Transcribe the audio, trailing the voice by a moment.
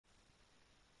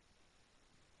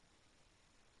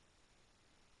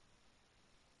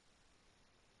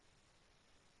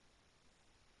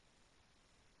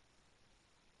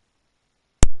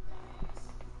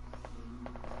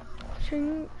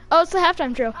watching. Oh, it's the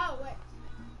halftime show. Oh, wait.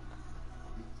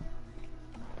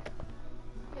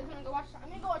 You guys wanna go watch? I'm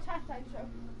gonna go watch halftime show.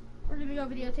 We're gonna go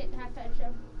videotape the halftime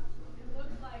show.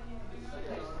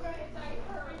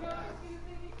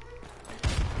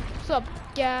 What's up,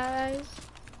 guys?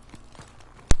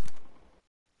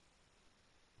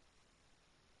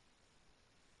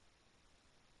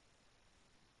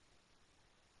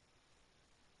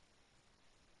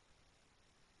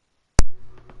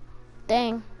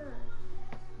 Dang.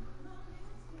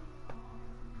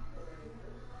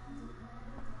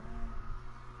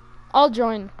 I'll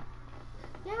join.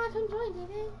 Yeah, come join,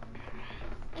 David.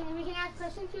 And then we can ask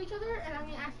questions to each other, and I'm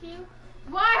gonna ask you,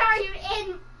 why are you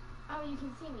in? Oh, you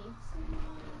can see me.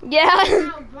 Yeah.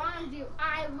 How wrong do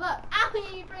I look? I'll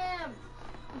eat him.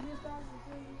 Is this dog?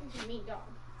 This is me, dog.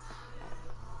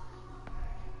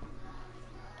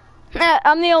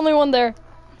 I'm the only one there.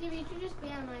 David, you should just be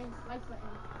on my like button.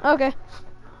 Okay.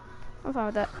 I'm fine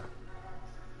with that.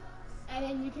 And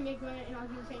then you can make one, and I'll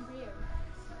do the same for you.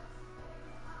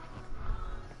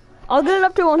 I'll get it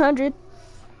up to 100.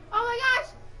 Oh my gosh!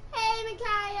 Hey,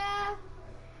 Micaiah!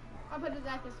 I'll put it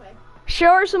back this way.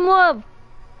 Show her some love.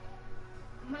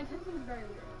 My cousin's very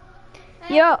weird.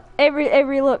 Hey, Yo,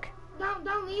 Avery, look.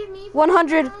 Don't leave me.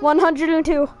 100,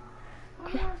 102. Oh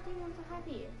my gosh, David, I'm so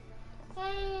happy.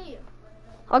 Hey!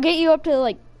 I'll get you up to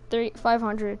like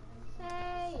 500.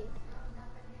 Hey!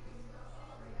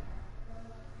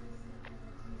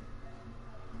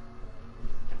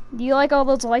 Do you like all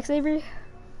those likes, Avery?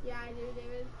 Yeah, I do,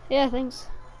 David. Yeah, thanks.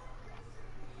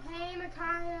 Hey,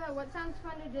 Micaiah, what sounds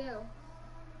fun to do?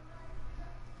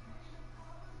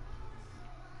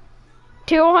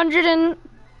 200 and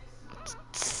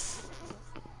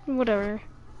whatever.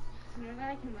 You know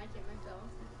that I can like it myself.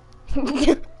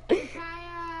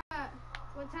 Micaiah,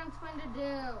 what sounds fun to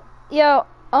do? Yo,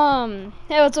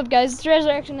 hey, what's up, guys? It's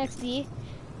Resurrection XD,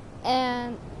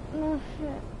 and I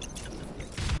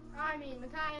mean,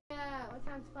 Micaiah, what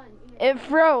sounds fun? it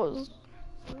froze.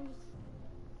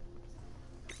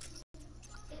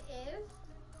 It is?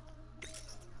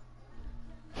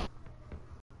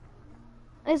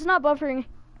 It's not buffering.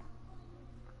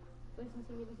 Listen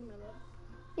to me, listen to my lips.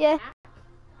 Yeah.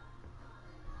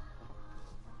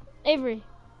 Avery.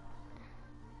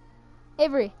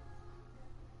 Avery.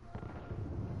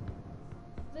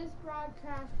 This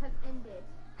broadcast has ended.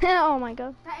 Oh my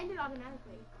god. That ended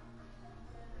automatically.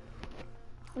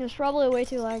 It was probably way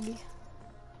too laggy.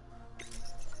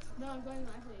 No, I'm going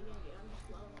live again, dude. I'm just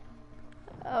slow.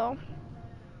 Oh.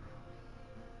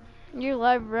 You're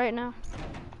live right now.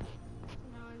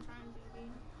 No, I'm trying to be.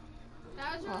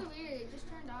 That was really weird. It just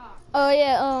turned off. Oh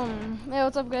yeah, hey,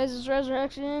 what's up, guys? It's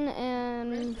Resurrection,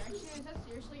 and Resurrection? Is that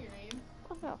seriously your name?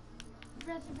 oh,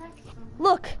 Resurrection.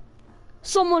 look,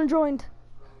 someone joined.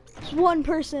 It's one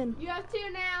person. You have two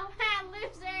now. Ha,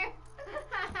 loser.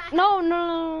 No,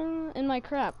 in my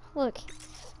crap. Look,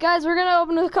 guys, we're gonna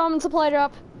open a common supply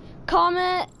drop.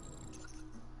 Comment.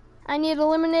 I need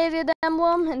eliminated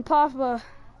emblem and Papa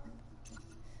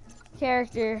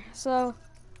character. So,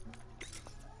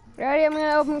 ready? I'm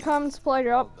gonna open common supply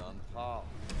drop. Well done, Paul.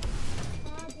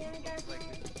 Oh, damn it, guys. Go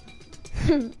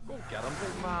get him,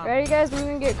 big man. Ready, guys? We're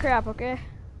gonna get crap, okay?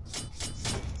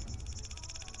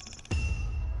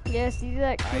 Yes, you do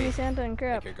that, Kitty Hey, Santa and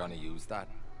crap. Think you're gonna use that?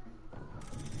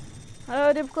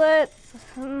 Oh, duplicate.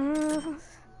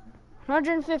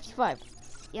 155.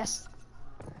 Yes.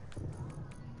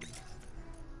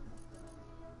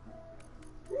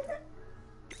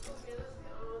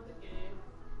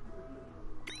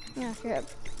 Yeah, crap.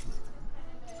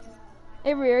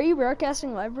 Avery, are you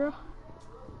broadcasting live, bro?